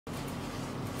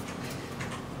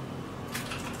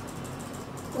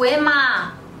喂，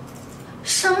妈。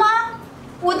什么？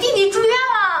我弟弟住院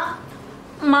了？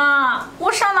妈，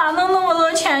我上哪弄那么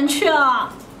多钱去啊？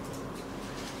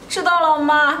知道了，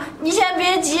妈，你先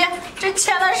别急，这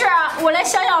钱的事儿我来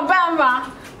想想办法。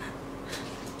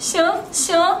行。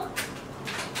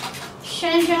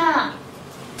轩轩，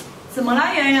怎么了，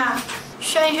圆圆？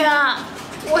轩轩，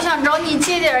我想找你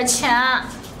借点钱。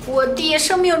我弟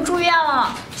生病住院了，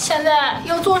现在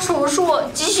要做手术，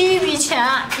急需一笔钱，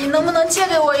你能不能借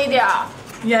给我一点？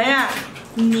圆圆，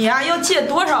你呀要借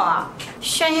多少啊？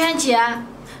轩轩姐，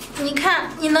你看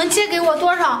你能借给我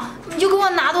多少，你就给我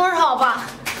拿多少吧。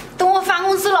等我发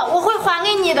工资了，我会还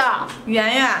给你的。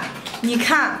圆圆，你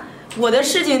看我的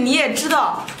事情你也知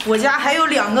道，我家还有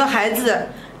2个孩子，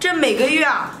这每个月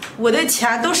啊，我的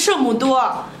钱都剩不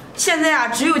多，现在啊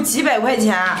只有几百块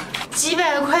钱。几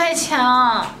百块钱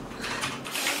啊！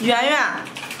圆圆，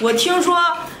我听说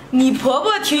你婆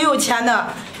婆挺有钱的，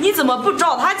你怎么不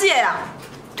找她借呀？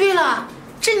对了，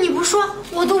这你不说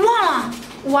我都忘了，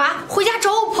我啊回家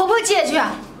找我婆婆借去。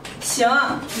行，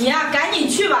你呀赶紧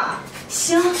去吧。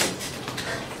行。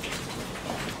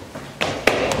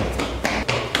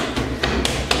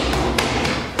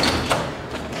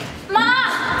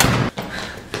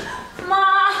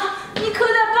妈，你可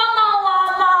得帮帮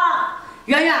我，妈！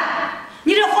圆圆，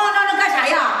你这慌张着干啥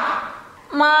呀？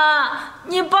妈，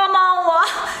你帮帮我！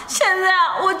现在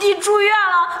我弟住院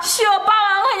了，需要8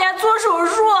万块钱做手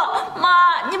术。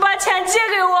妈，你把钱借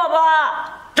给我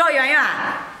吧。赵圆圆，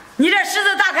你这狮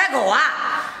子大开口啊！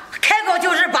开口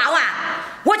就是8万，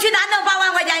我去哪弄8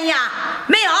万块钱去啊？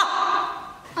没有。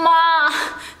妈，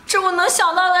这我能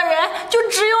想到的人就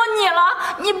只有你了，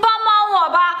你帮帮我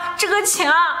吧！这个钱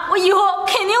啊，我以后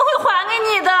肯定会还给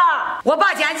你的。我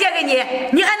把钱借给你，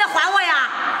你还能还我呀？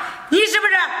你是不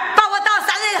是把我当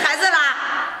3岁的孩子了？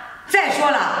再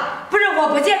说了，不是我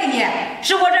不借给你，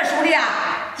是我这手里啊，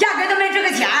压根都没这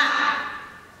个钱。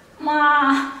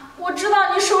妈，我知道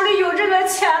你手里有这个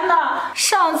钱的。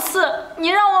上次你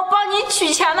让我帮你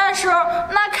取钱的时候，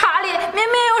那卡里明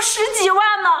明有10几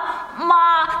万呢。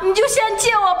妈，你就先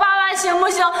借我8万行不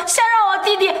行？先让我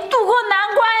弟弟渡过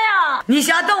难关呀。你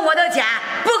想动我的钱？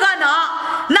不可能，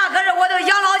那可是我的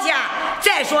养老钱。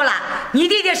再说了，你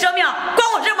弟弟生病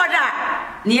关我什么事儿？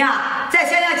你呀，再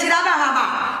想想其他办法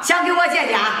吧。想给我借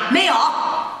钱没有？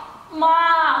妈，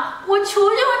我求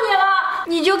求你了，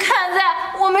你就看在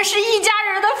我们是一家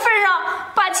人的份上，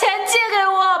把钱借给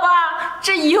我吧。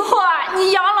这以后啊，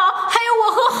你养老还有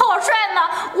我和郝帅呢，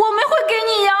我们会给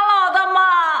你养老的，妈。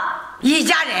一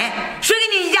家人？谁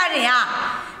给你一家人呀？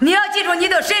你要记住你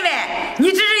的身份，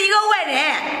你只是一个外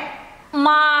人。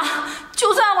妈，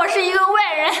就算我是一个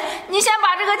外人，你先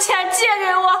把这个钱借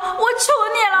给我，我求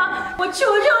你了，我求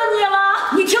求你了。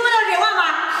你听不到这话吗？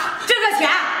这个钱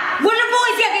我是不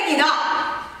会借给你的。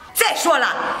再说了，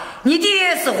你弟弟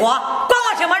的死活关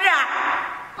我什么事？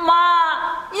妈，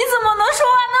你怎么能说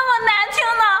话那么难听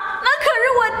呢？那可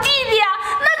是我弟弟啊，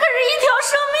那可是一条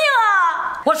生命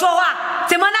啊！我说话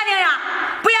怎么难听呀？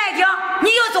不愿意听你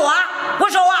就走啊！我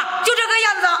说话就这个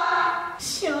样子。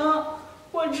行，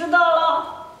我知道了，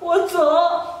我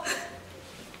走。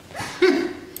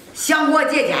哼，想给我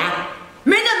借钱，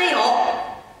门都没有。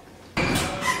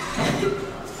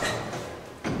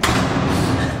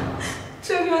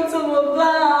这可怎么办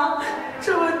啊？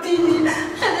这我弟弟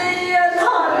还在医院躺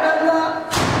着呢。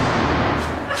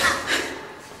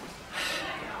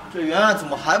这圆圆怎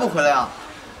么还不回来啊？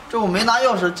这我没拿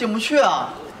钥匙进不去啊。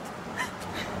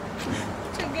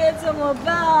这该怎么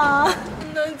办啊？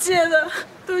能借的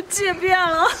都借遍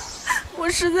了，我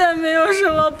实在没有什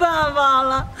么办法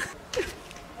了。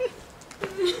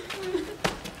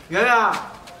圆圆，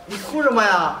你哭什么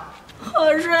呀？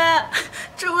郝帅，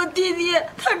这我弟弟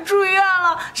他住院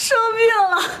了，生病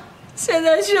了，现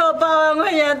在需要8万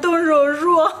块钱动手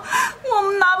术，我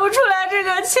们拿不出来这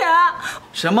个钱。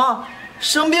什么？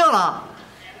生病了，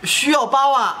需要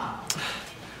8万？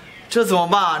这怎么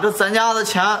办啊？这咱家的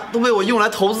钱都被我用来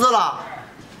投资了。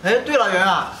哎，对了，圆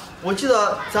圆，我记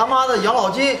得咱妈的养老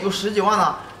金有10几万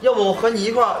呢，要不我和你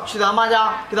一块儿去咱妈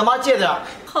家给咱妈借点？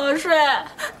郝帅，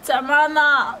咱妈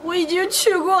呢？我已经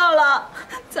去过了，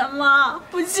咱妈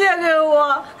不借给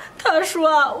我，她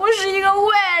说我是一个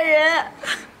外人。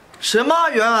什么？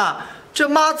圆圆，这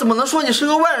妈怎么能说你是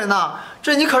个外人呢？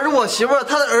这你可是我媳妇儿，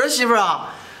她的儿媳妇啊！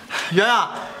圆圆，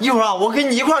一会儿啊，我跟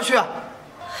你一块儿去。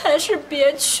还是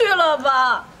别去了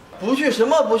吧。不去什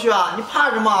么不去啊？你怕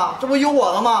什么？这不有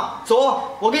我了吗？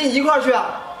走，我跟你一块儿去。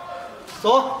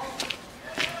走。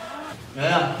圆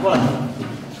圆，过来。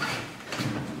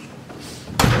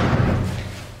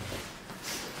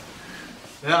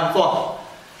圆圆，坐。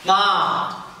妈。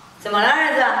怎么了，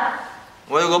儿子？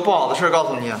我有个不好的事告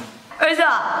诉你。儿子，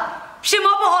什么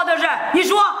不好的事？你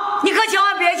说，你可千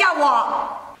万别吓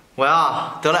我。我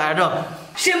呀，得了癌症。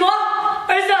什么？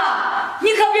儿子，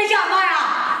你可别吓妈呀！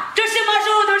这什么时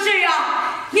候的事呀？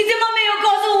你怎么没有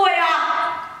告诉我呀？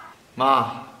妈，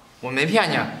我没骗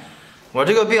你，我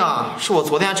这个病啊，是我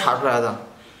昨天查出来的，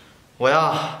我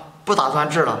呀不打算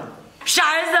治了。傻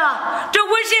儿子，这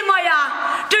为什么呀？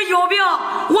这有病，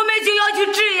我们就要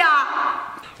去治呀。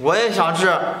我也想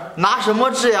治，拿什么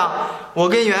治呀？我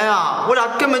跟圆圆，我俩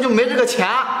根本就没这个钱。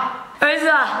儿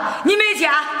子，你没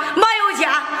钱，妈有钱，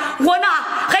我呢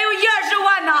还有10-20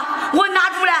万呢，我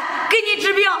拿出来给你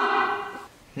治病。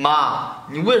妈，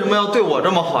你为什么要对我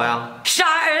这么好呀？傻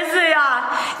儿子呀，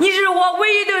你是我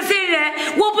唯一的亲人，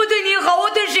我不对你好，我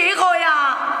对谁好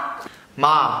呀？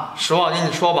妈，实话跟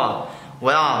你说吧，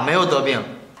我呀没有得病。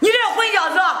你这混小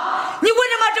子，你为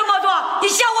什么这么做？你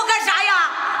吓我干啥呀？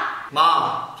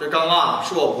妈，这刚刚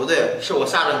是我不对，是我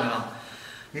吓着你了。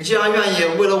你既然愿意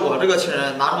为了我这个亲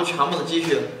人拿出全部的积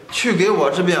蓄去给我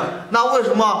治病，那为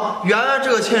什么圆圆这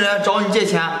个亲人找你借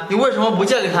钱，你为什么不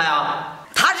借给他呀？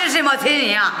他是什么亲人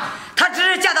呀？他只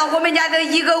是嫁到我们家的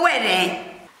一个外人。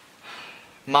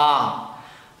妈，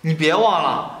你别忘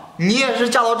了，你也是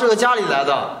嫁到这个家里来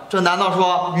的，这难道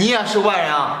说你也是外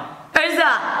人啊？儿子，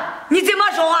你怎么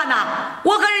说话呢？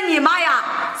我可是你妈呀，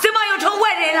怎么又成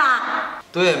外人了？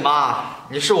对，妈，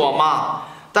你是我妈，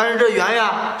但是这圆圆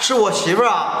是我媳妇儿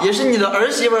啊，也是你的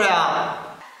儿媳妇儿呀。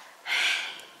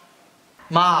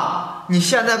妈，你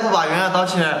现在不把圆圆当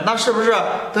亲人，那是不是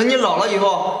等你老了以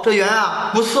后，这圆圆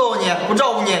不伺候你，不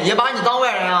照顾你，也把你当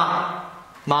外人啊？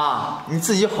妈，你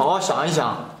自己好好想一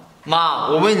想。妈，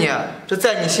我问你，这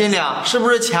在你心里啊，是不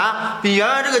是钱比圆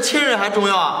圆这个亲人还重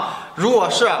要啊？如果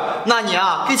是，那你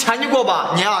啊跟钱就过吧，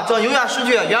你啊将永远失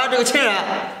去圆圆这个亲人。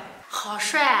好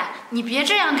帅，你别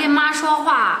这样跟妈说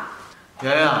话。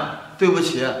圆圆，对不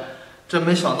起，真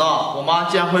没想到我妈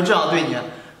竟然会这样对你，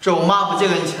这我妈不借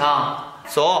给你钱啊。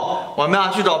走，我们呀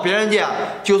去找别人借，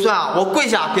就算我跪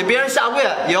下给别人下跪，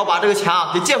也要把这个钱啊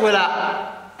给借回来。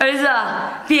儿子，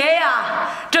别呀，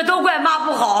这都怪妈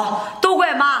不好，都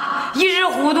怪妈一时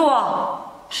糊涂，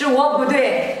是我不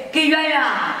对，给圆圆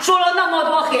说了那么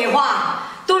多黑话，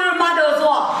都是妈的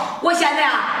错。我现在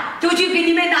啊就去给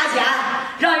你们拿钱，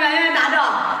让圆圆拿着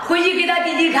回去给他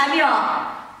弟弟看病。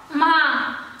妈，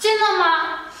真的吗？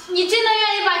你真的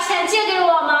愿意把钱借给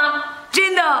我吗？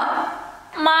真的。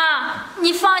妈，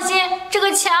你放心，这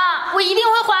个钱啊，我一定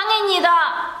会还给你的。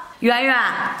圆圆，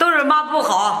都是妈不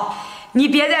好，你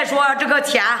别再说这个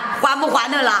钱还不还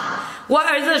的了。我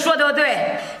儿子说的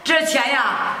对，这钱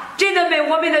呀，真的没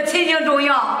我们的亲情重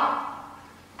要。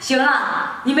行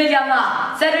了，你们两个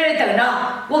在这里等着，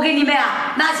我给你们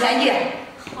拿钱去。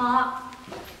好。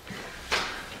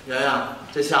圆圆，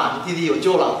这下你弟弟有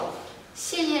救了。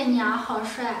谢谢你啊，好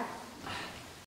帅。